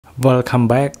Welcome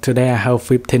back. Today I have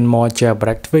 15 more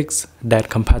jailbreak tweaks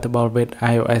that compatible with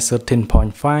iOS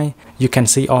 13.5. You can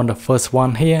see on the first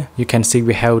one here, you can see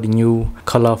we have the new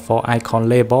color for icon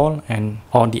label, and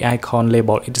on the icon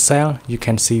label itself, you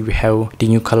can see we have the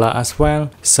new color as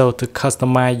well. So to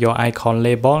customize your icon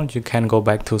label, you can go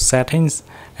back to settings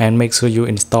and make sure you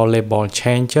install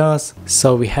LabelChangers.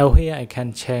 So we have here, I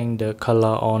can change the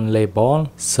color on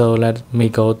label. So let me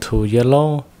go to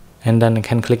yellow and then I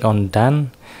can click on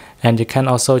done. And you can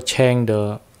also change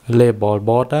the label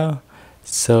border.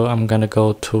 So I'm gonna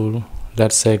go to,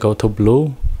 let's say, go to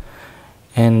blue.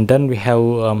 And then we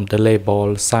have the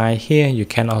label size here. You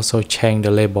can also change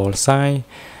the label size.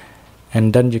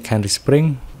 And then you can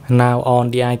Respreeng. Now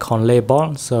on the icon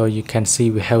label, so you can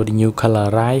see we have the new color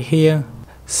right here.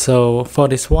 So for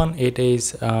this one, it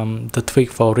is the tweak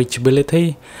for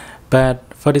reachability. But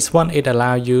for this one, it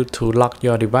allows you to lock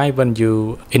your device when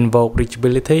you invoke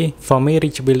reachability. For me,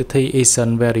 reachability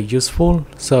isn't very useful,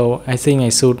 so I think I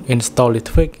should install the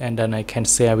tweak and then I can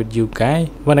share with you guys.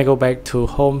 When I go back to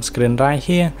home screen right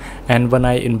here, and when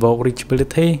I invoke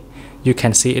reachability, you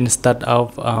can see instead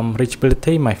of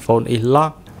reachability, my phone is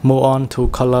locked. Move on to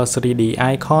color 3D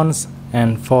icons.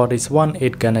 And for this one,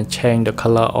 it's gonna change the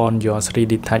color on your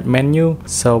 3D touch menu.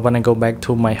 So when I go back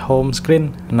to my home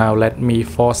screen, now let me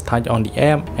force touch on the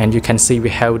app, and you can see we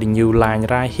have the new line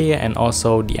right here, and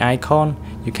also the icon.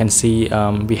 You can see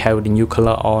we have the new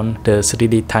color on the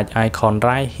 3D touch icon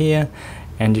right here.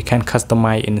 And you can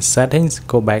customize in settings.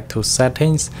 Go back to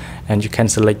settings, and you can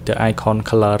select the icon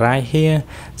color right here.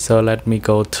 So let me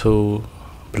go to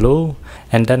blue,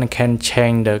 and then I can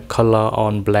change the color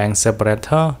on blank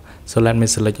separator. So let me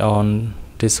select on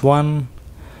this one,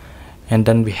 and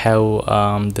then we have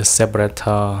the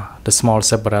separator, the small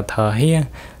separator here.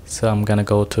 So I'm gonna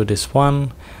go to this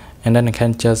one, and then I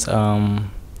can just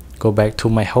go back to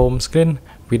my home screen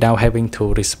without having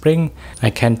to Respreeng. I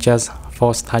can just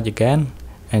force touch again,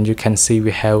 and you can see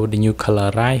we have the new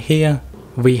color right here.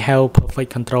 We have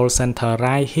perfect control center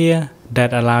right here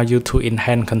that allow you to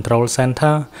enhance control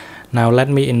center. Now let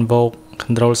me invoke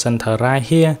control center right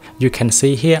here. You can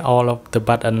see here all of the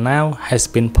button now has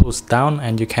been pushed down,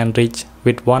 and you can reach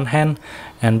with one hand.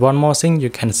 And one more thing, you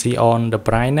can see on the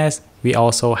brightness, we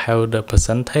also have the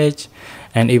percentage,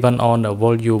 and even on the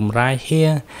volume right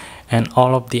here, and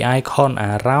all of the icons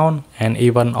are round, and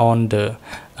even on the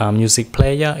music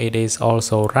player it is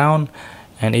also round,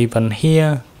 and even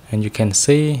here, and you can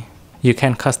see you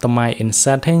can customize in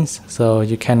settings. So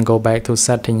you can go back to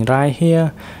settings right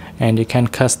here, and you can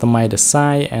customize the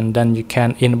size, and then you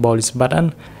can enable this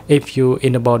button. If you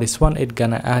enable this one, it's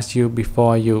gonna ask you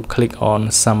before you click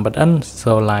on some buttons,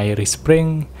 so like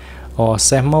Respreeng or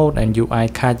safe mode and UI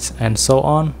catch and so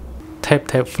on.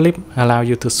 TapTapFlip allow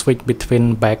you to switch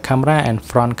between back camera and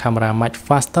front camera much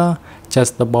faster.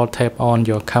 Just double tap on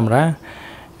your camera,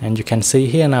 and you can see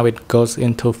here now it goes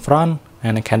into front,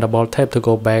 and I can double tap to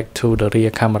go back to the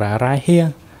rear camera right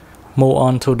here. Move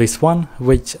on to this one,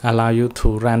 which allow you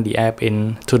to run the app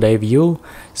in today view.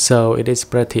 So it is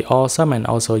pretty awesome and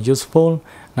also useful.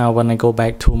 Now when I go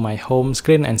back to my home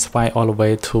screen and swipe all the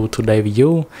way to today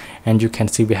view, and you can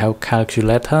see we have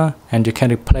calculator, and you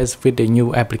can replace with the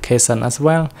new application as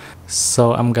well.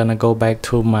 So I'm gonna go back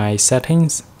to my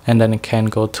settings, and then I can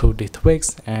go to the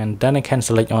tweaks, and then I can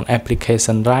select on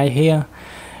application right here,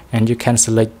 and you can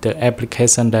select the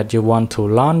application that you want to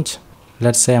launch.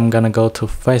 Let's say I'm gonna go to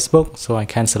Facebook, so I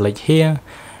can select here,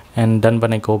 and then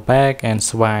when I go back and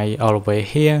swipe all the way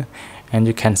here, and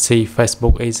you can see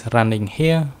Facebook is running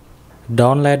here.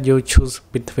 Don't let you choose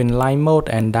between light mode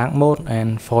and dark mode,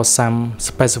 and for some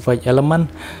specific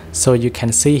element. So you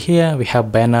can see here we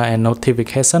have banner and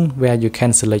notification, where you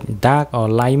can select dark or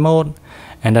light mode,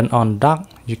 and then on dark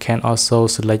you can also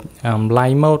select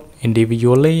light mode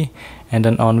individually, and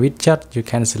then on widget you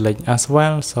can select as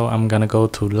well. So I'm gonna go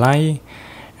to light,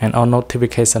 and on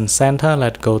notification center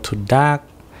let's go to dark,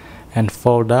 and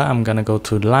folder I'm gonna go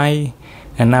to light.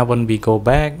 And now when we go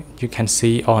back, you can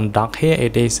see on dark here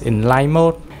it is in light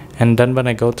mode, and then when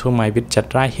I go to my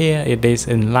widget right here it is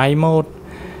in light mode,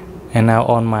 and now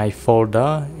on my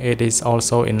folder it is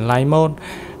also in light mode,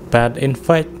 but in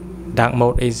fact dark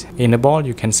mode is enabled.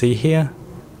 You can see here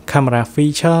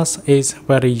CameraFeatures is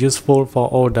very useful for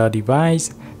older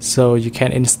device, so you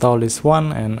can install this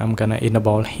one, and I'm gonna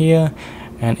enable here,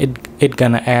 and it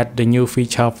gonna add the new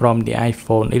feature from the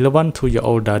iPhone 11 to your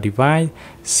older device.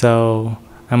 So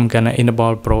I'm gonna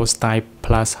enable Pro Style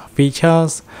Plus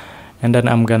features, and then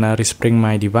I'm gonna Respreeng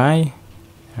my device,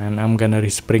 and I'm gonna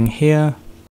Respreeng here.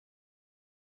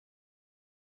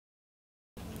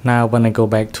 Now when I go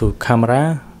back to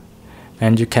camera,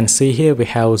 And you can see here we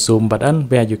have zoom button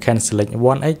where you can select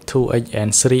 1x, 2x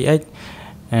and 3x,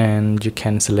 and you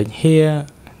can select here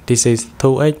this is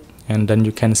 2x, and then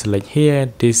you can select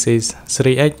here this is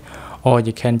 3x, or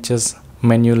you can just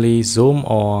manually zoom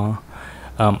or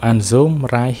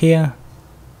unzoom right here.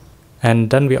 And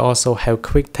then we also have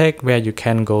quick take where you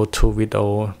can go to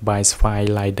video by file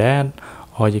like that,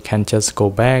 or you can just go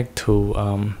back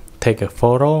to take a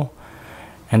photo.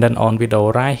 And then on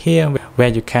video right here where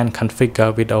you can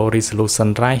configure video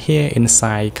resolution right here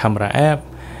inside camera app,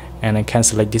 and I can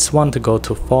select this one to go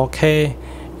to 4K,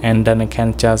 and then I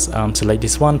can just select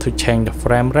this one to change the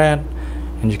frame rate,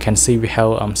 and you can see we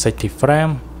have 60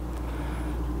 frame,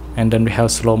 and then we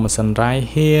have slow motion right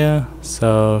here,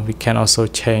 so we can also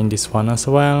change this one as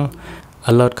well.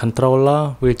 Alert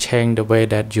controller will change the way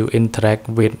that you interact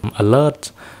with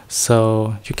alert.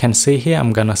 So you can see here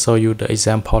I'm gonna show you the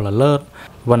example alert.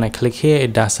 When I click here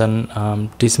it doesn't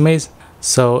dismiss.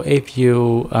 So if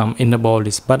you enable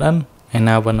this button, and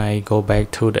now when I go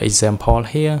back to the example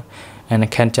here, and I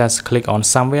can just click on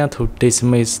somewhere to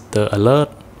dismiss the alert,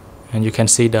 and you can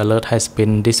see the alert has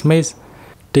been dismissed.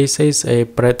 This is a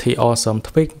pretty awesome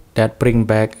tweak that bring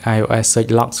back iOS search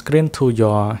lock screen to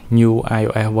your new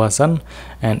iOS version.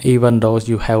 And even though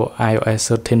you have iOS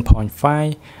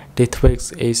 13.5, the tweak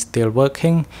is still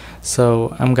working.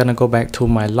 So I'm gonna go back to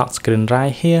my lock screen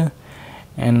right here,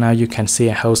 and now you can see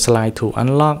how slide to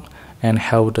unlock, and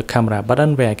how the camera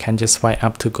button where I can just swipe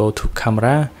up to go to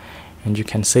camera, and you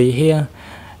can see here.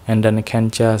 And then I can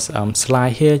just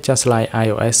slide here just like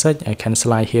iOS search. I can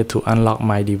slide here to unlock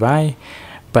my device,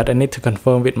 but I need to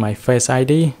confirm with my Face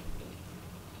ID.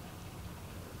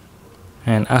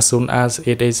 And as soon as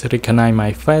it is recognize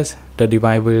my face, the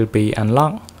device will be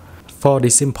unlocked. For the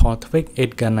simple tweak,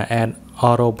 it's gonna add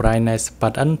auto brightness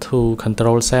button to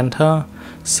ControlCenter.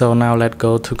 So now let's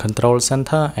go to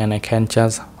ControlCenter, and I can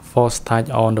just force touch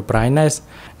on the brightness,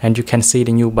 and you can see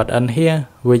the new button here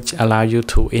which allow you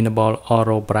to enable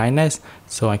auto brightness.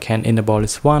 So I can enable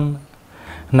this one.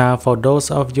 Now for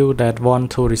those of you that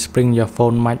want to respring your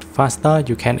phone much faster,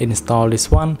 you can install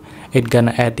this one. It's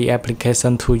gonna add the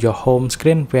application to your home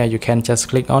screen where you can just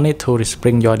click on it to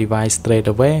respring your device straight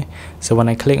away. So when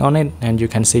I click on it, and you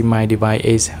can see my device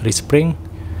is respring.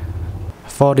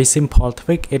 For the simple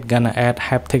tweak, it's gonna add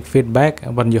haptic feedback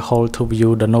when you hold to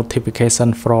view the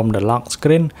notification from the lock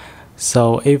screen.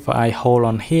 So if I hold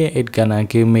on here, it's gonna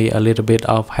give me a little bit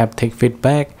of haptic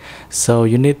feedback. So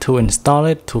you need to install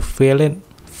it to feel it.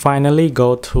 Finally,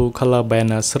 go to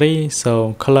ColorBanners 3.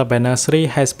 So ColorBanners 3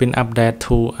 has been updated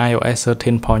to iOS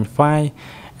 13.5,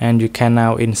 and you can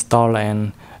now install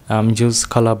and use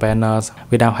ColorBanners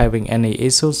without having any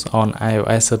issues on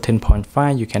iOS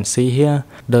 13.5. You can see here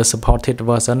the supported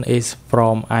version is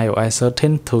from iOS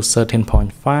 13 to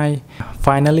 13.5.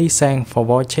 Finally, thanks for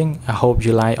watching. I hope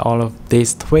you like all of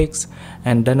these tweaks,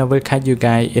 and then I will catch you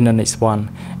guys in the next one.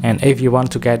 And if you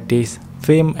want to get this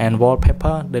theme and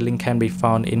wallpaper, the link can be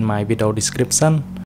found in my video description.